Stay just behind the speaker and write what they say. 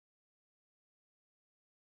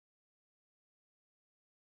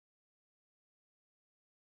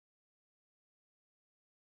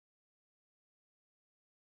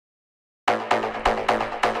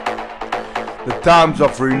the times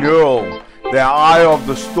of renewal, the eye of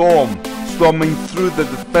the storm, storming through the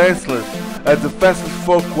defenseless, a defenseless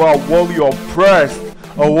folk who are wally-oppressed,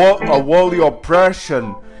 a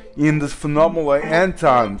wally-oppression in this phenomenal end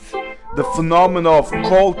times, the phenomena of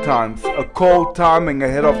cold times, a cold timing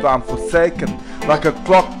ahead of the unforsaken, like a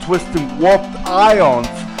clock twisting warped ions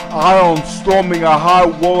storming a high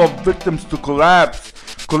wall of victims to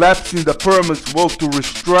collapsing the pyramid's will to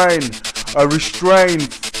restrain, a restrain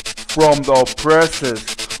from the oppressors,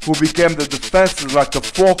 who became the defenses like the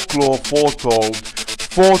folklore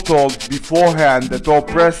foretold beforehand, that the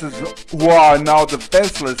oppressors who are now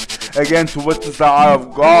defenseless again to witness the eye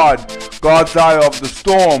of God, God's eye of the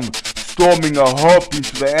storm, storming a hope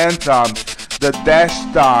into the end times, the dash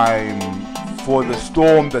time for the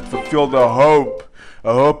storm that fulfilled a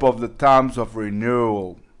hope of the times of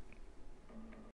renewal.